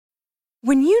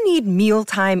When you need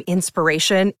mealtime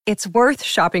inspiration, it's worth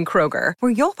shopping Kroger,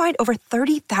 where you'll find over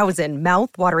 30,000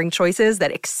 mouth-watering choices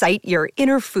that excite your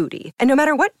inner foodie. And no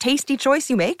matter what tasty choice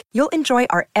you make, you'll enjoy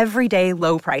our everyday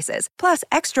low prices, plus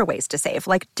extra ways to save,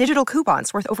 like digital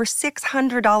coupons worth over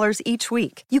 $600 each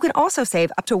week. You can also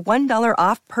save up to $1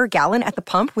 off per gallon at the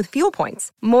pump with fuel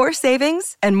points. More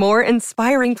savings and more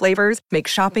inspiring flavors make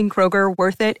shopping Kroger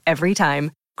worth it every time.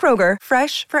 Kroger,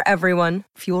 fresh for everyone.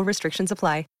 Fuel restrictions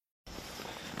apply.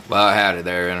 Well, howdy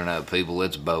there, Internet people.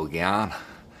 It's Bo again.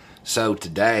 So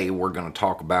today we're going to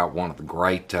talk about one of the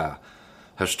great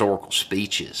historical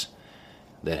speeches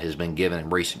that has been given in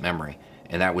recent memory,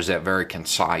 and that was that very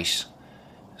concise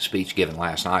speech given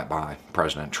last night by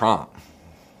President Trump.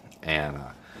 And,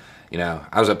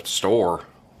 I was up at the store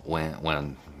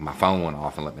when my phone went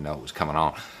off and let me know it was coming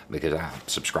on, because I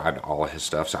subscribed to all of his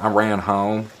stuff. So I ran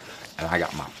home and I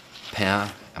got my pen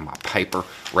and my paper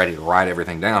ready to write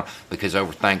everything down, because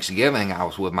over Thanksgiving I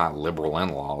was with my liberal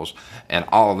in-laws, and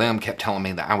all of them kept telling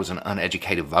me that I was an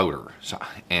uneducated voter.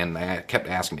 And they kept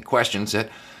asking me questions that,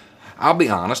 I'll be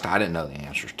honest, I didn't know the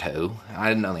answers to. I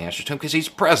didn't know the answers to him because he's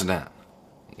president.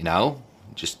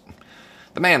 Just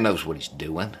the man knows what he's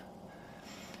doing.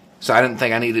 So I didn't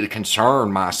think I needed to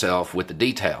concern myself with the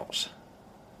details.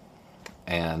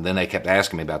 And then they kept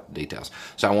asking me about the details.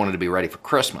 So I wanted to be ready for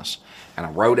Christmas. And I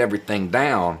wrote everything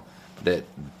down, that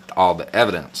all the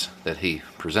evidence that he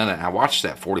presented. And I watched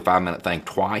that 45-minute thing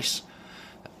twice.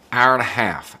 Hour and a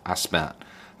half I spent,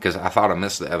 because I thought I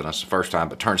missed the evidence the first time,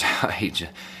 but turns out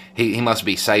he must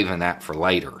be saving that for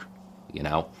later,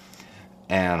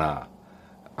 And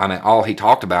all he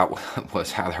talked about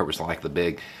was how there was like the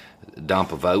big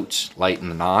dump of votes late in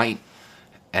the night.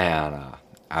 And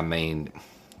I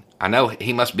know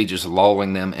he must be just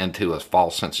lulling them into a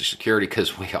false sense of security,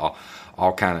 because we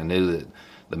all kind of knew that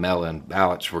the mail-in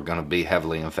ballots were going to be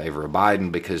heavily in favor of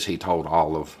Biden, because he told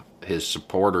all of his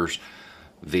supporters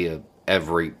via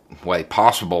every way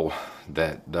possible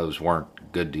that those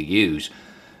weren't good to use.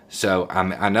 So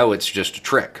I know it's just a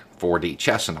trick, 4D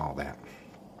chess and all that.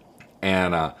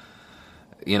 And,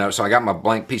 so I got my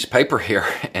blank piece of paper here,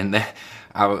 and then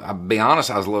I'll be honest,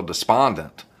 I was a little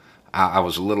despondent. I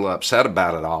was a little upset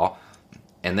about it all.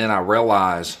 And then I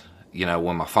realized,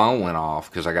 when my phone went off,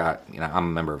 because I got, I'm a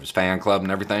member of his fan club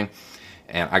and everything,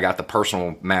 and I got the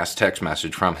personal mass text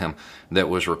message from him that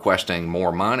was requesting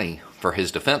more money for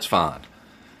his defense fund.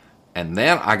 And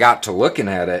then I got to looking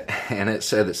at it, and it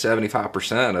said that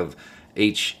 75% of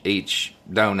each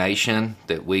donation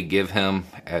that we give him,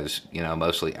 as,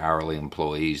 mostly hourly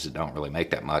employees that don't really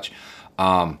make that much,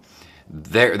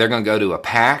 they're going to go to a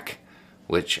PAC,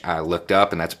 which I looked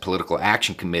up, and that's a political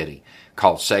action committee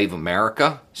called Save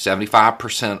America.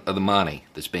 75% of the money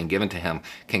that's being given to him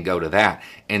can go to that.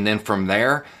 And then from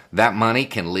there, that money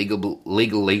can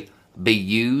legally be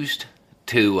used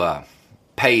to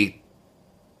pay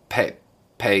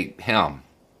him.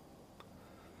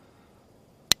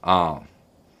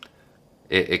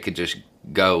 It could just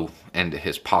go into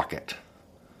his pocket.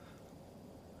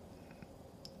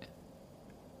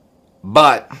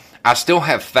 But I still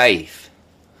have faith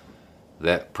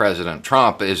that President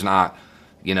Trump is not,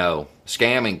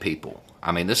 scamming people.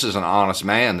 This is an honest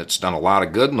man that's done a lot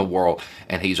of good in the world,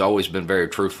 and he's always been very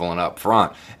truthful and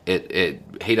upfront.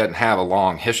 He doesn't have a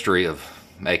long history of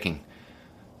making.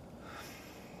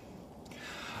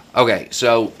 Okay,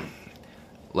 so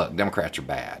look, Democrats are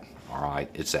bad. All right,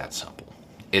 it's that simple.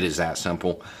 It is that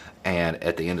simple. And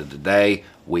at the end of the day,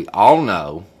 we all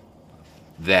know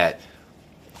that.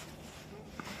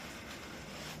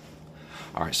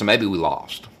 All right, so maybe we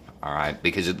lost, all right?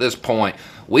 Because at this point,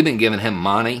 we've been giving him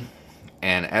money,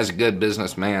 and as a good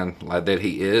businessman that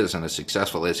he is, and as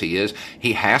successful as he is,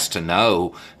 he has to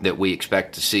know that we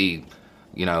expect to see,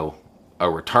 a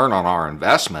return on our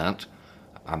investment.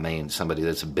 Somebody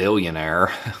that's a billionaire,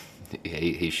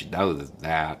 he should know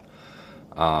that.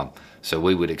 So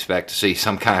we would expect to see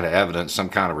some kind of evidence, some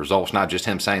kind of results, not just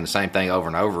him saying the same thing over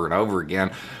and over and over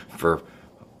again for a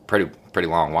pretty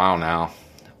long while now.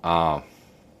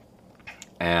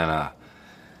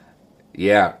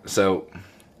 So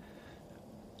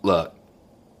look,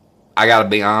 I gotta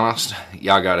be honest,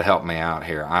 y'all gotta help me out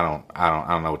here. I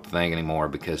don't know what to think anymore,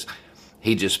 because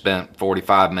he just spent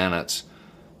 45 minutes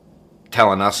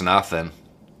telling us nothing,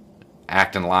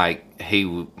 acting like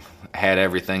he had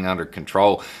everything under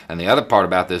control. And the other part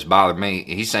about this bothered me.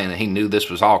 He's saying that he knew this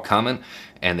was all coming,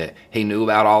 and that he knew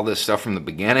about all this stuff from the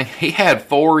beginning. He had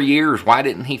 4 years. Why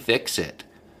didn't he fix it?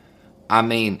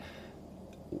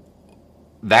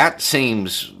 That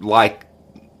seems like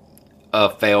a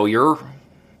failure.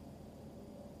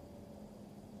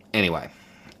 Anyway,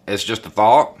 it's just a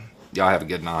thought. Y'all have a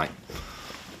good night.